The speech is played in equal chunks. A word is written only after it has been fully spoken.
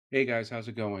Hey guys, how's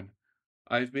it going?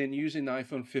 I've been using the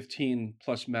iPhone 15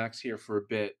 Plus Max here for a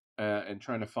bit and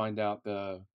trying to find out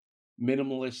the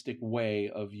minimalistic way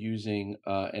of using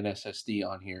an SSD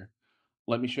on here.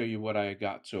 Let me show you what I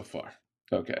got so far.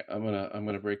 Okay, I'm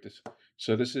gonna break this.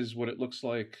 So this is what it looks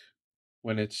like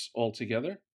when it's all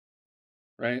together,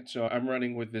 right? So I'm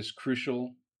running with this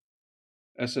Crucial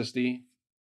SSD.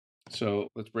 So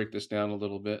let's break this down a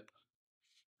little bit.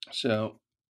 So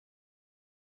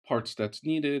parts that's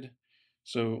needed.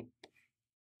 So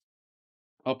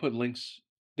I'll put links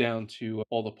down to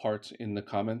all the parts in the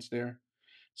comments there.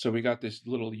 So we got this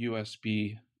little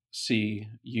USB-C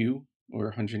U or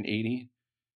 180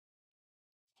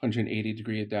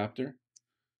 degree adapter,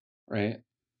 right?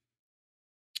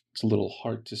 It's a little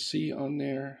hard to see on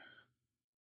there.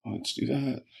 Let's do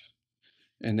that.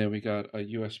 And then we got a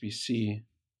USB-C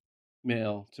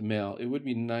male to male. It would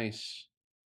be nice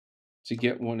to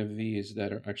get one of these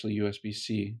that are actually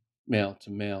USB-C male to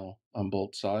male on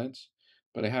both sides,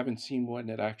 but I haven't seen one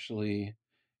that actually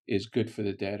is good for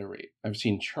the data rate. I've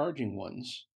seen charging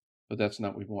ones, but that's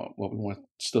not what we want. What we want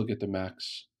still get the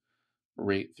max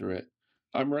rate through it.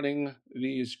 I'm running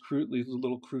these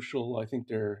little Crucial, I think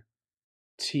they're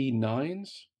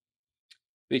T9s.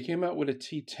 They came out with a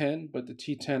T10, but the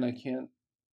T10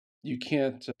 you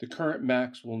can't, the current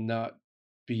Macs will not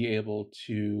be able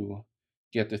to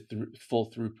get the full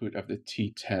throughput of the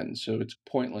T10. So it's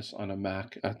pointless on a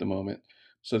Mac at the moment.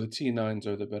 So the T9s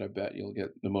are the better bet. You'll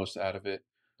get the most out of it.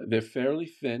 They're fairly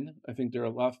thin. I think they're a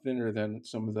lot thinner than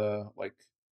some of the like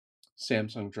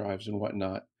Samsung drives and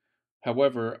whatnot.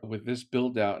 However, with this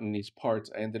build out and these parts,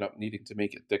 I ended up needing to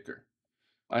make it thicker.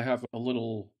 I have a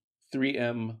little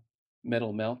 3M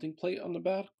metal mounting plate on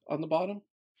the bottom,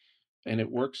 and it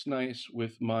works nice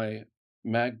with my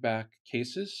mag back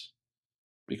cases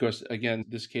because again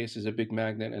this case is a big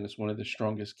magnet and it's one of the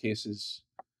strongest cases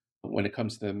when it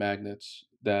comes to the magnets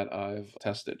that I've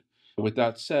tested. With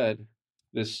that said,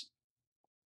 this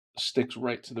sticks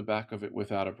right to the back of it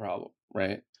without a problem,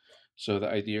 right? So the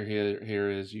idea here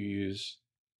is you use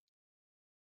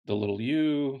the little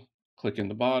U, click in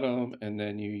the bottom, and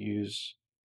then you use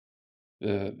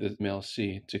the male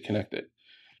C to connect it.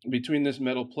 Between this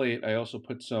metal plate, I also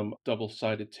put some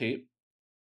double-sided tape.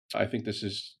 I think this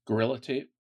is Gorilla Tape.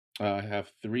 I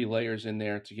have 3 layers in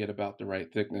there to get about the right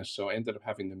thickness, so I ended up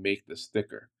having to make this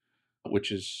thicker,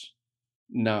 which is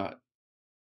not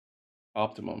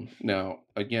optimum. Now,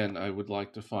 again, I would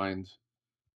like to find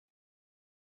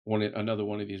another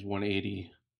one of these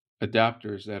 180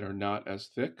 adapters that are not as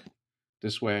thick.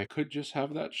 This way I could just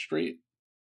have that straight.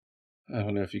 I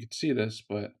don't know if you can see this,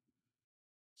 but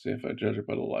see if I judge it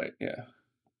by the light. Yeah.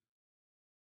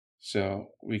 So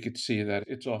we could see that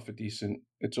it's off a decent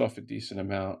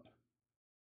amount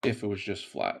if it was just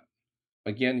flat.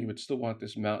 Again, you would still want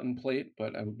this mountain plate,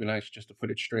 but it would be nice just to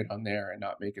put it straight on there and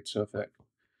not make it so thick.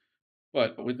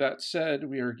 But with that said,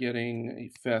 we are getting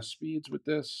fast speeds with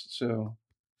this, so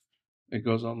it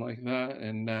goes on like that,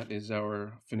 and that is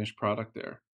our finished product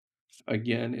there.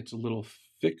 Again, it's a little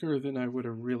thicker than I would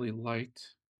have really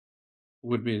liked.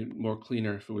 Would be more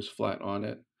cleaner if it was flat on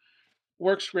it.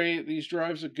 Works great. These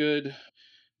drives are good.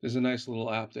 There's a nice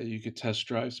little app that you could test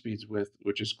drive speeds with,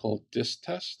 which is called Disk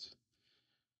Test.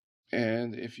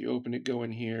 And if you open it, go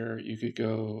in here, you could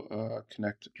go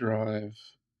connect drive.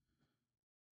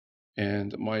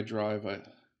 And my drive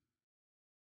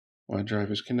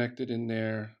is connected in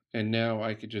there. And now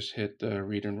I could just hit the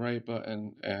read and write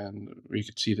button, and you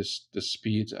could see the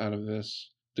speeds out of this.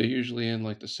 They're usually in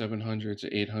like the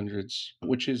 700s, 800s,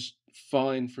 which is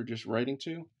fine for just writing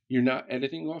to. You're not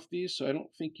editing off these, so I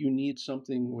don't think you need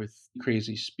something with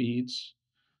crazy speeds.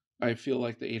 I feel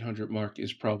like the 800 mark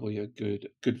is probably a good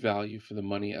value for the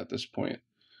money at this point.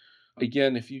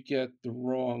 Again, if you get the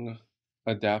wrong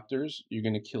adapters, you're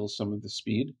going to kill some of the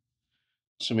speed.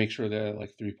 So make sure they're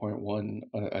like 3.1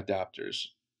 adapters,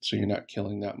 so you're not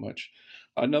killing that much.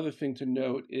 Another thing to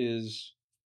note is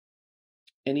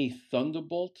any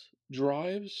Thunderbolt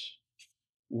drives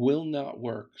will not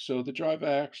work. So the drive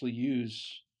I actually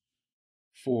use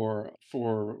for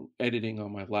editing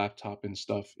on my laptop and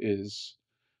stuff is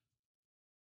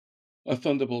a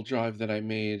Thunderbolt drive that I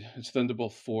made. It's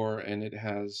Thunderbolt 4, and it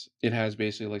has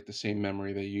basically like the same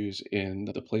memory they use in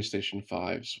the PlayStation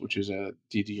 5s, which is a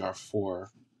DDR4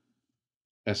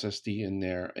 SSD in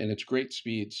there, and it's great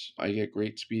speeds. I get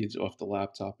great speeds off the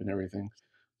laptop and everything,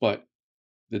 but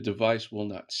the device will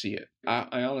not see it.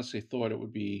 I honestly thought it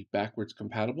would be backwards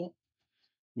compatible,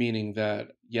 meaning that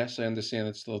yes, I understand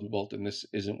it's Thunderbolt and this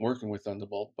isn't working with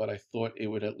Thunderbolt, but I thought it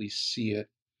would at least see it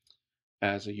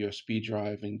as a USB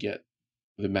drive and get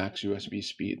the max USB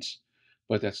speeds.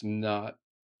 But that's not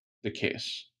the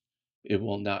case. It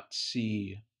will not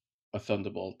see a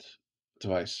Thunderbolt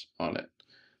device on it.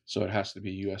 So it has to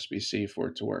be USB-C for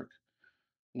it to work.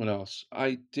 What else?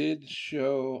 I did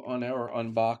show on our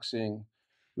unboxing.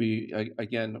 We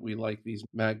like these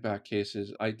mag back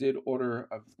cases. I did order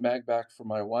a mag back for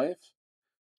my wife,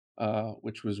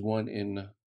 which was one in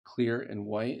clear and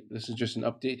white. This is just an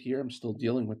update here. I'm still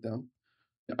dealing with them.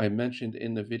 I mentioned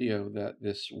in the video that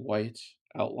this white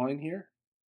outline here,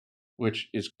 which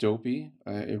is dopey,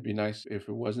 it'd be nice if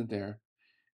it wasn't there,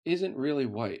 isn't really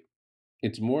white.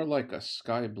 It's more like a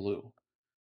sky blue.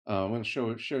 I'm going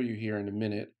to show you here in a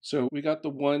minute. So we got the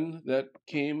one that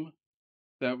came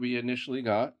that we initially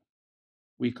got.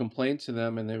 We complained to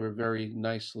them and they were very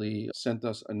nicely sent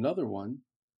us another one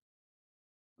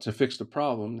to fix the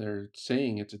problem. They're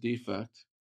saying it's a defect.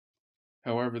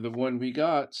 However, the one we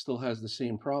got still has the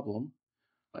same problem.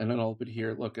 And then I'll open it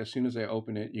here. Look, as soon as I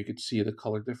open it, you could see the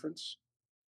color difference,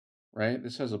 right?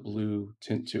 This has a blue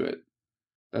tint to it.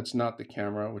 That's not the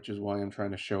camera, which is why I'm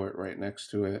trying to show it right next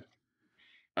to it.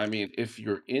 I mean, if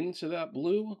you're into that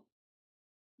blue,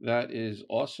 that is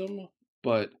awesome.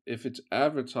 But if it's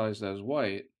advertised as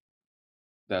white,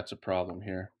 that's a problem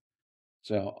here.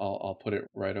 So I'll put it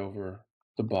right over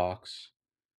the box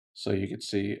so you can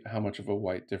see how much of a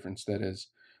white difference that is.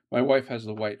 My wife has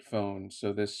the white phone,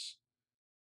 so this,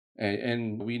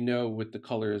 and we know with the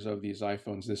colors of these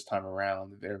iPhones this time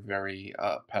around, they're very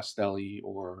pastel-y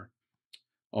or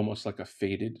almost like a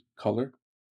faded color.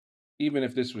 Even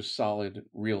if this was solid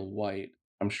real white,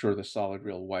 I'm sure the solid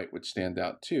real white would stand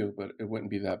out too, but it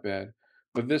wouldn't be that bad.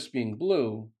 But this being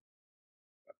blue,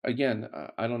 again,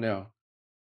 I don't know.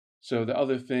 So the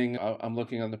other thing, I'm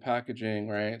looking on the packaging,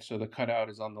 right? So the cutout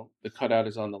is on the cutout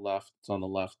is on the left. It's on the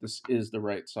left. This is the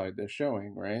right side they're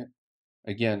showing, right?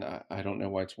 Again, I don't know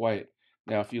why it's white.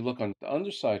 Now, if you look on the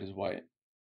underside is white,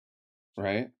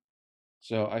 right?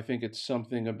 So I think it's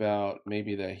something about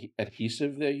maybe the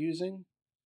adhesive they're using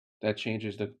that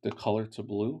changes the color to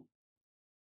blue.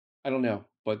 I don't know,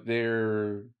 but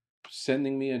they're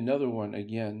sending me another one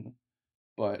again.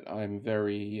 But I'm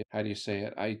very, how do you say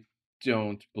it? I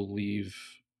don't believe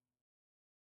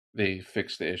they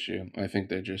fixed the issue. I think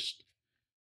they're just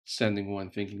sending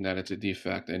one thinking that it's a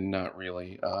defect and not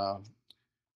really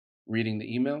reading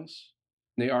the emails.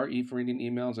 They are reading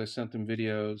emails. I sent them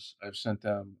videos. I've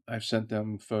sent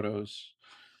them photos.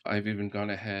 I've even gone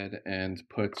ahead and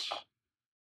put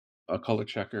a color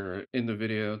checker in the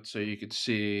video so you could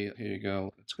see. Here you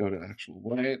go. Let's go to actual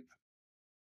white.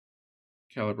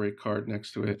 Calibrate card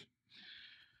next to it.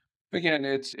 Again,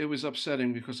 it was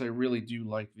upsetting because I really do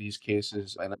like these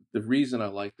cases, and the reason I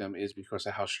like them is because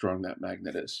of how strong that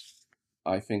magnet is.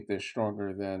 I think they're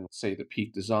stronger than, say, the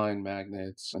Peak Design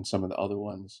magnets and some of the other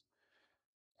ones.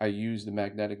 I use the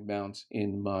magnetic mounts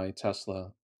in my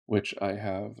Tesla, which I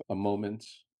have a Moment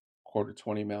quarter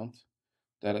 20 mount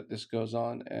that this goes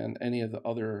on, and any of the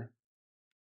other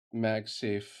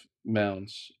MagSafe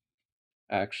mounts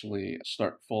actually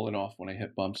start falling off when I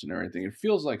hit bumps and everything. It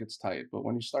feels like it's tight, but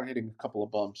when you start hitting a couple of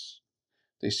bumps,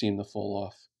 they seem to fall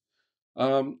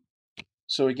off.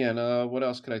 So again, what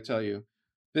else could I tell you?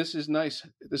 This is nice.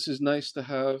 This is nice to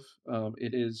have.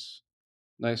 It is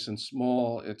nice and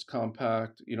small. It's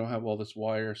compact. You don't have all this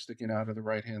wire sticking out of the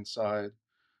right-hand side.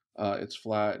 It's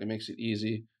flat. It makes it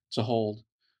easy to hold.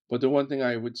 But the one thing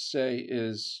I would say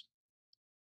is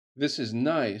this is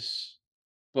nice,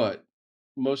 but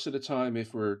most of the time,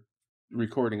 if we're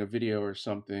recording a video or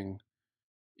something,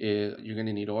 you're going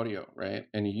to need audio, right?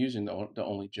 And you're using the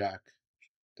only jack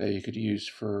that you could use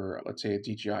for, let's say, a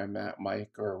DJI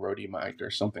mic or a Rode mic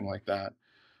or something like that.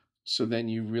 So then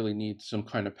you really need some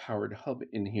kind of powered hub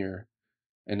in here.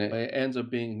 And it ends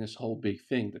up being this whole big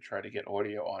thing to try to get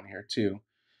audio on here too.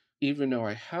 Even though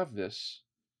I have this,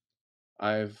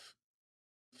 I've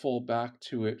fall back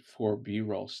to it for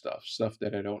B-roll stuff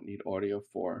that I don't need audio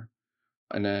for.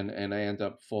 And I end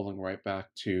up falling right back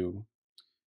to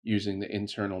using the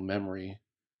internal memory.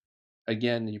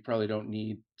 Again, you probably don't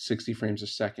need 60 frames a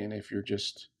second if you're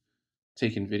just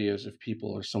taking videos of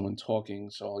people or someone talking,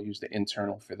 so I'll use the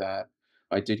internal for that.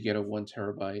 I did get a 1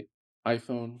 terabyte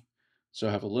iPhone, so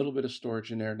I have a little bit of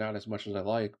storage in there, not as much as I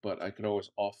like, but I could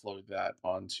always offload that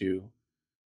onto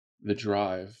the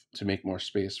drive to make more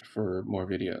space for more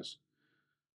videos.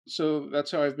 So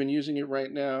that's how I've been using it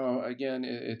right now. Again,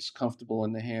 it's comfortable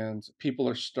in the hands. People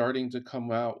are starting to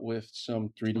come out with some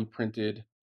 3D printed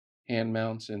hand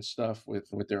mounts and stuff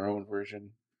with their own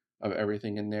version of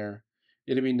everything in there.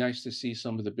 It'd be nice to see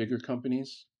some of the bigger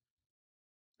companies.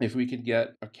 If we could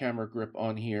get a camera grip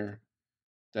on here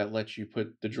that lets you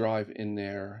put the drive in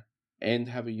there and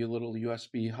have a little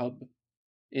USB hub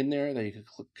in there that you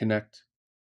could connect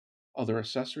other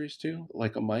accessories to,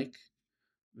 like a mic,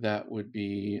 that would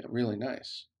be really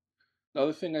nice.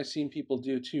 Another thing I've seen people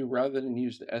do too, rather than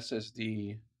use the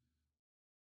SSD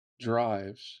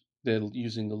drives, they're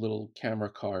using the little camera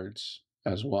cards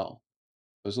as well.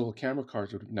 Those little camera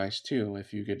cards would be nice too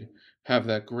if you could have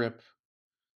that grip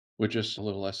with just a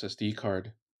little SSD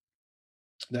card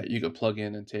that you could plug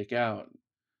in and take out.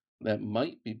 That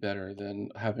might be better than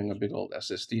having a big old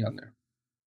SSD on there.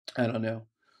 I don't know.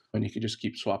 And you could just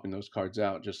keep swapping those cards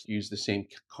out. Just use the same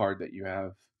card that you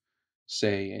have,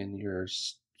 say, in your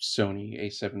Sony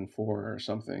A7 IV or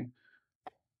something.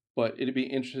 But it'd be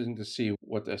interesting to see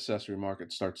what the accessory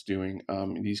market starts doing.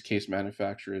 These case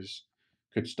manufacturers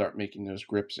could start making those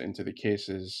grips into the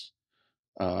cases,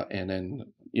 and then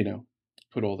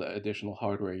put all the additional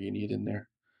hardware you need in there.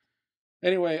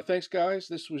 Anyway, thanks guys.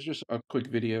 This was just a quick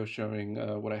video showing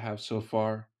what I have so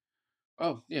far.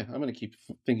 Oh yeah, I'm gonna keep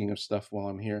thinking of stuff while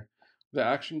I'm here. The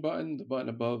action button, the button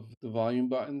above the volume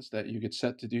buttons that you get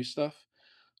set to do stuff.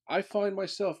 I find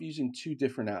myself using two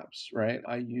different apps, right?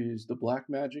 I use the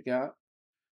Blackmagic app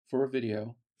for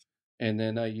video, and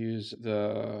then I use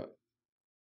the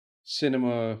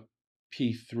Cinema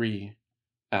P3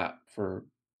 app for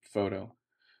photo.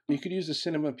 You could use the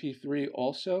Cinema P3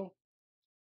 also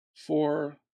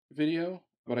for video,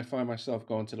 but I find myself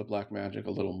going to the Blackmagic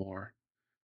a little more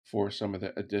for some of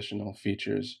the additional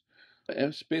features.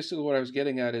 And basically what I was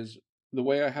getting at is the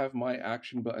way I have my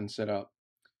action button set up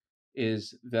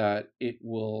is that it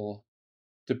will,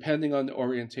 depending on the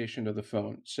orientation of the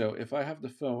phone. So if I have the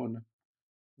phone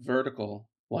vertical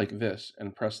like this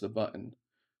and press the button,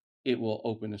 it will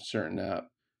open a certain app.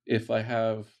 If I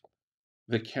have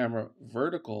the camera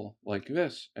vertical like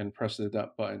this and press the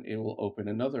button, it will open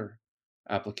another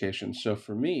application. So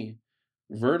for me,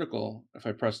 vertical, if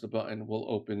I press the button, will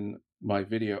open my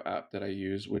video app that I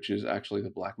use, which is actually the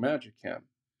Blackmagic Cam.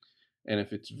 And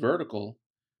if it's vertical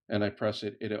and I press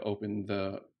it, it'll open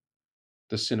the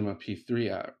Cinema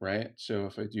P3 app, right? So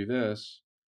if I do this,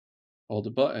 hold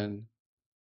the button,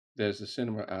 there's the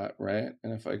Cinema app, right?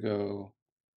 And if I go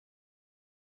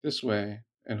this way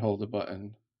and hold the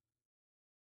button,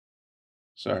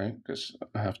 sorry, because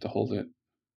I have to hold it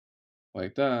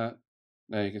like that.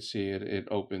 Now you can see it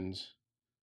opens.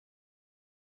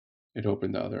 It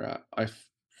opened the other app.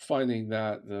 Finding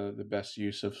that the best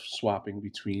use of swapping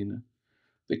between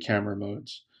the camera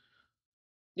modes.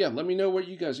 Yeah, let me know what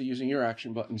you guys are using your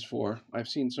action buttons for. I've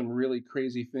seen some really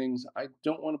crazy things. I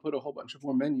don't want to put a whole bunch of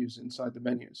more menus inside the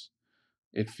menus.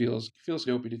 It feels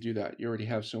dopey to do that. You already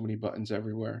have so many buttons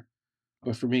everywhere.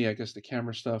 But for me, I guess the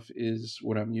camera stuff is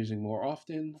what I'm using more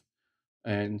often,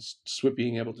 and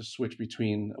being able to switch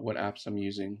between what apps I'm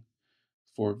using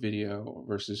for video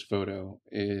versus photo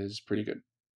is pretty good.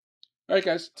 All right,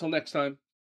 guys, till next time.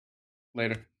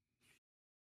 Later.